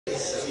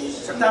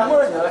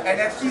Pertamanya,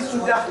 NFC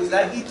sudah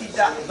lagi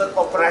tidak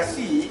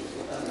beroperasi,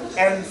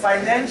 and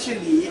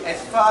financially,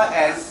 as far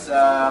as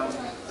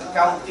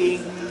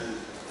accounting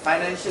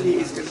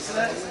financially is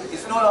concerned,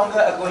 it's no longer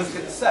a going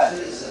concern.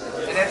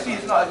 NFC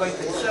is not a going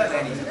concern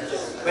anymore.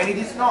 When it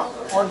is not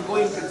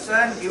ongoing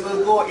concern, it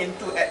will go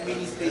into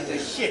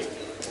administratorship.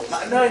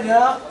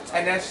 Maknanya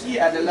NFC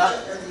adalah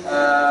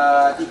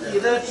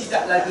dikira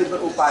tidak lagi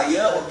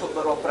berupaya untuk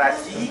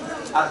beroperasi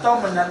atau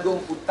menanggung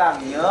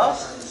hutangnya,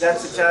 dan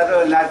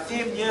secara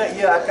lazimnya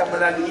ia akan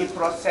melalui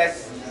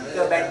proses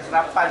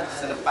kebankrapan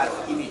selepas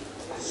ini.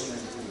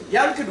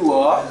 Yang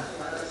kedua,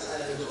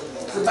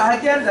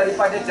 sebahagian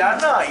daripada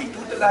dana itu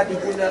telah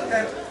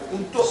digunakan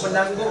untuk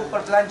menanggung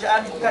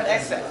perbelanjaan bukan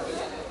aset.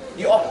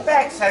 The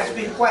OPEX has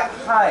been quite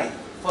high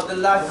for the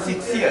last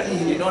 6 years.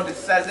 You know,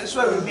 that's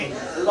why we make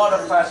a lot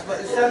of fuss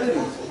about the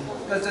salaries.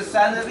 Because the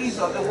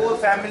salaries of the whole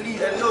family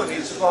alone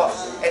is for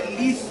at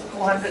least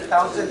 200,000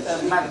 a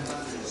month.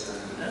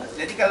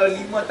 Jadi kalau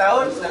 5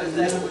 tahun,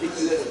 saya boleh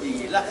kira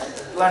sendirilah.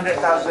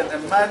 200,000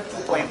 a month,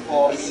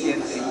 2.4 million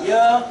a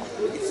year.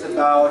 It's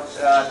about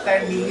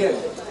 10 million.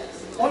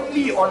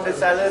 Only on the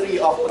salary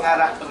of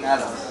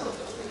pengarah-pengarah.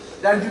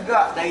 Dan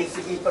juga dari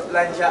segi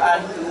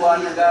perbelanjaan keluar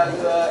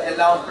negara,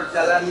 allowance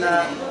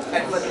perjalanan,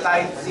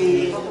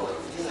 advertising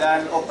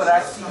dan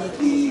operasi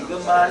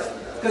dikemas.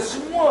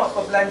 Kesemua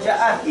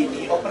perbelanjaan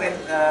ini,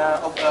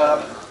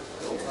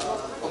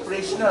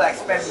 operational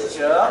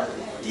expenditure,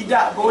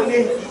 tidak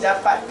boleh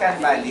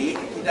didapatkan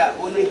balik, tidak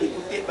boleh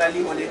dikutip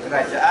balik oleh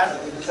kerajaan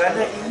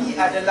kerana ini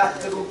adalah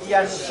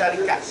kerugian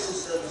syarikat.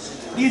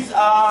 These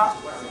are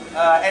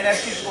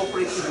NFC's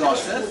operating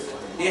losses.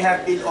 They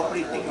have been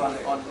operating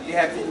they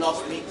have been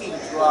loss making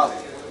throughout,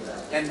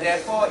 and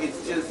therefore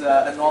it's just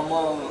a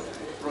normal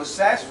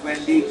process. When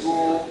they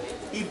go,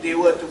 if they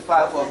were to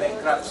file for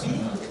bankruptcy,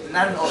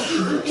 none of it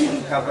will be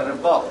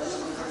recoverable.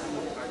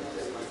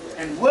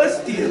 And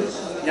worse still,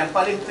 yang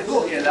paling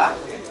teruk ialah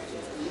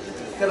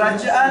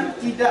kerajaan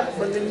tidak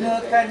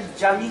mengenakan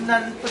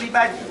jaminan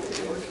peribadi.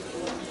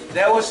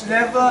 There was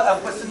never a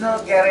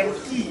personal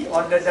guarantee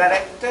on the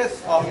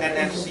directors of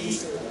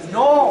NFC,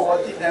 nor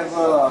was it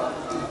ever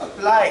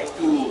applied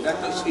to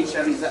Datuk Seri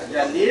Shahrizat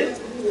Jalil,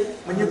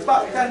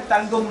 menyebabkan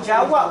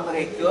tanggungjawab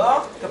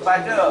mereka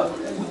kepada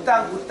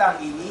hutang-hutang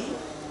ini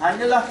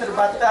hanyalah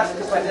terbatas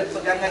kepada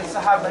pegangan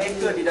saham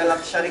mereka di dalam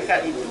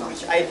syarikat itu,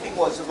 which I think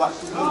was about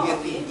 2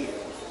 million ringgit.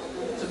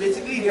 So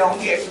basically their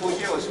only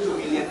exposure was 2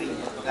 million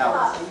ringgit.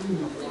 Now,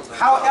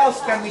 how else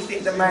can we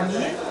take the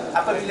money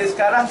apabila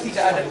sekarang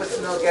tidak ada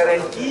personal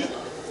guarantee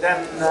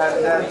dan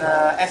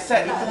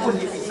aset itu pun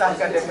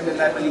dipisahkan daripada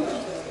liability?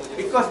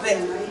 Because the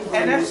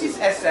NFC's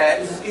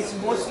assets is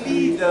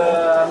mostly the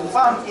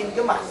farm in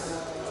Gemas.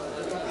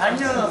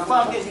 Hanya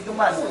farm yang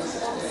dikemas.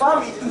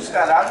 Farm itu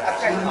sekarang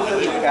akan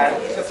diberikan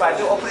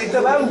kepada operator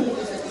baru.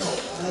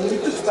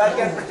 Itu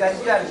sebagian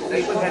perjanjian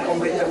dengan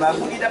operator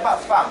baru, dia dapat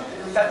farm.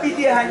 Tapi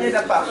dia hanya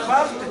dapat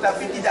farm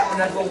tetapi tidak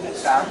menanggung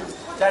hutang.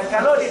 Dan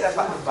kalau dia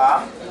dapat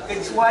farm,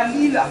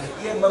 kecualilah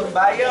dia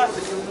membayar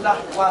sejumlah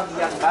wang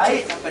yang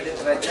baik kepada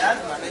kerajaan,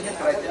 maknanya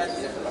kerajaan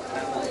tidak dapat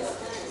menanggung.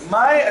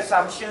 My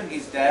assumption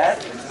is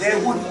that there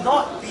would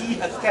not be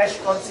a cash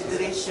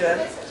consideration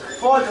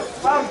for the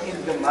farm in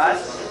Gemas,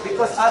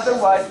 because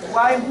otherwise,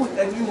 why would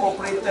a new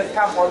operator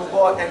come on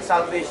board and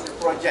salvage the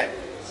project?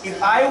 If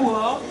I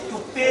were to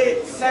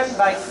pay cent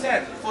by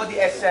cent for the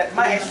asset,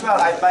 might as well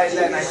I buy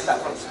land and I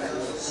start from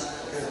scratch.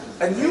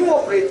 A new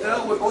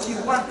operator would only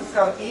want to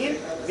come in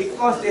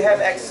because they have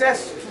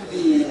access to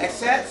the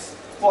assets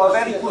for a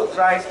very good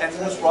price, and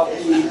most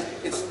probably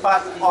it's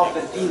part of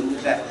the deal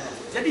with that.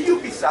 Jadi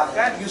you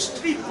pisahkan, you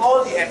strip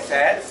all the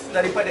assets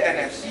daripada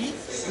NFC,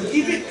 you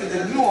give it to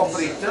the new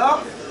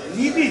operator,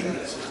 leaving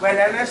when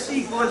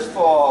NFC goes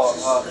for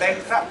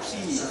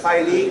bankruptcy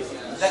filing,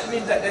 that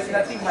means that there's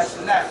nothing much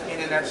left in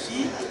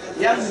NFC,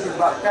 yang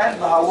menyebabkan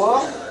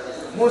bahawa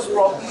most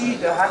probably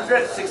the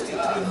 163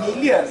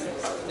 million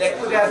that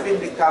could have been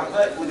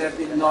recovered would have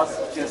been lost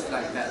just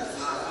like that.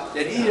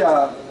 Jadi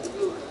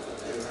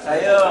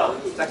saya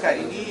setakat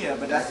ini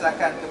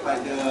berdasarkan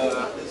kepada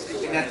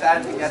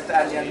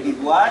kenyataan-kenyataan yang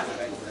dibuat,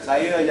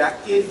 saya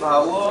yakin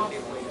bahawa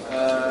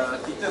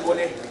kita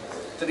boleh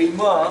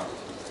terima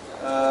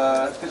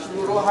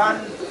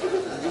keseluruhan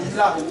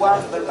jumlah wang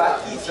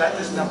berbaki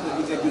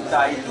 163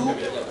 juta itu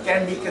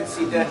can be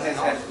considered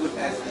as good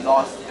as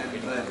lost and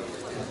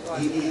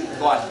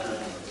gone.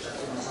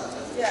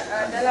 Ya,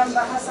 dalam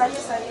bahasanya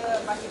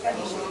saya bangkitkan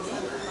isu ini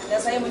dan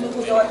saya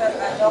menunggu jawapan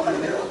dari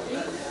Menteri.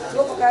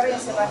 Dua perkara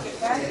yang saya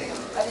bangkitkan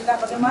adalah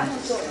bagaimana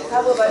untuk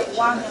cover balik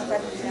wang yang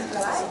tadi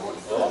disebut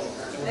itu.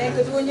 Dan yang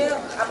keduanya,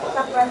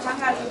 apakah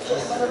perancangan untuk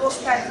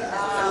meneruskan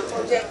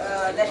projek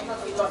National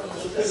Freelon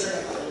ini?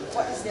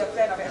 What is their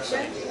plan of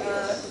action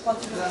to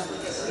continue this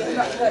project? We have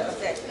not heard of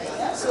that.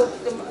 So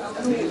kita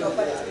menunggu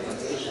jawapan dari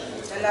Menteri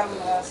dalam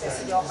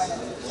sesi jawapan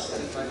nanti.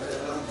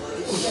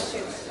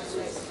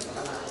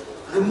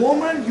 The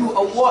moment you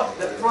award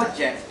the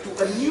project to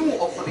a new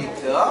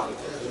operator,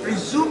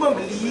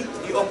 presumably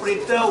the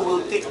operator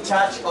will take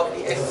charge of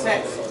the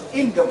assets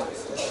in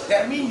Gemas.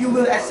 that means you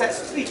will asset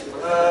strip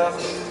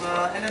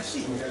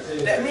NFC.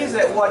 That means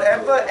that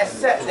whatever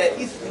asset that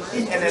is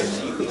within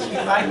NFC, which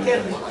if I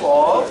can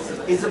recall,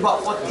 is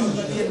about 40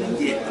 million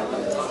ringgit.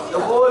 The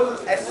whole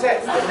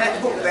asset, the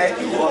net book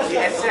value of the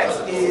assets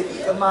in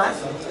emas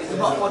is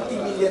about 40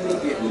 million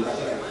ringgit.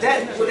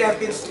 That would have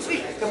been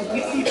stripped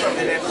completely from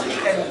NFC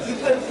and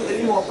given to the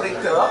new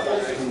operator,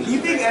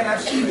 leaving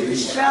NFC with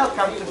shell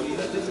company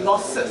with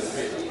losses.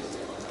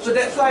 So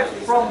that's why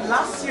from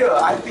last year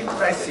I've been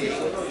pressing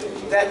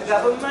that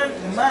government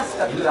must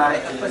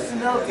apply a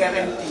personal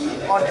guarantee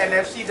on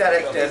NFC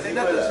directors and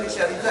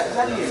Shahrizat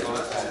Zahir.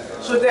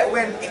 So that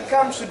when it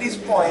comes to this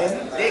point,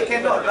 they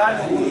cannot run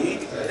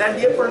away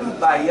dan dia perlu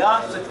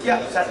bayar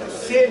setiap satu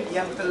sen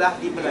yang telah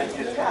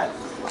dibelanjakan.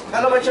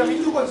 Kalau macam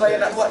itu pun saya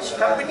nak buat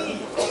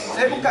company.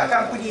 Saya buka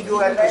company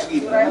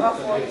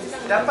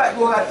 200,000, dapat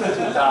 200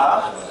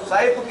 juta,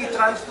 saya pergi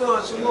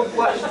transfer semua,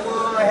 buat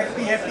semua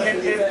happy.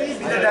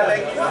 Bila dah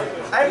lagi,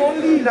 I'm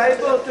only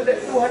liable to that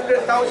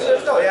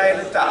 200,000 tau yang I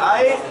letak.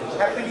 I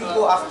happily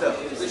go after.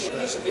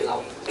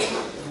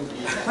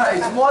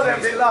 It's more than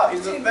bail out.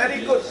 It's a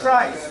very good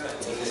price.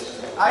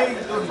 I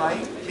don't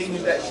mind being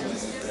in that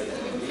shoes.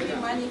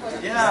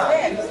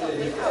 Yeah.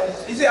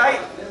 You see,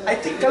 I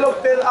think kalau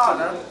bail out,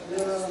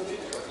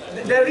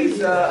 there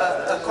is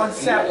a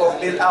concept of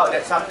bail out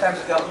that sometimes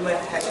government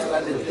has to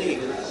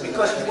undertake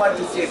because you want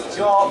to save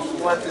jobs,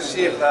 you want to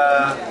save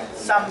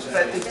some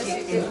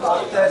strategic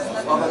importance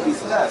of a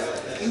business.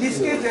 In this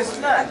case, there's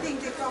none.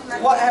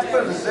 What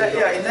happens is that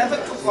it never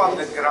took off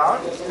the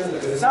ground.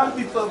 Some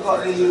people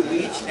got really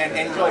rich and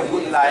enjoyed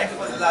good life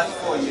for the last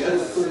 4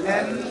 years,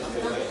 and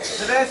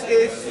the rest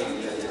is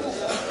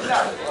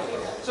none.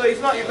 So it's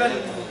not even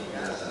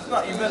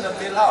a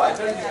bailout. I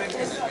don't even.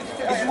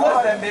 It's worse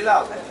than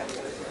bailout.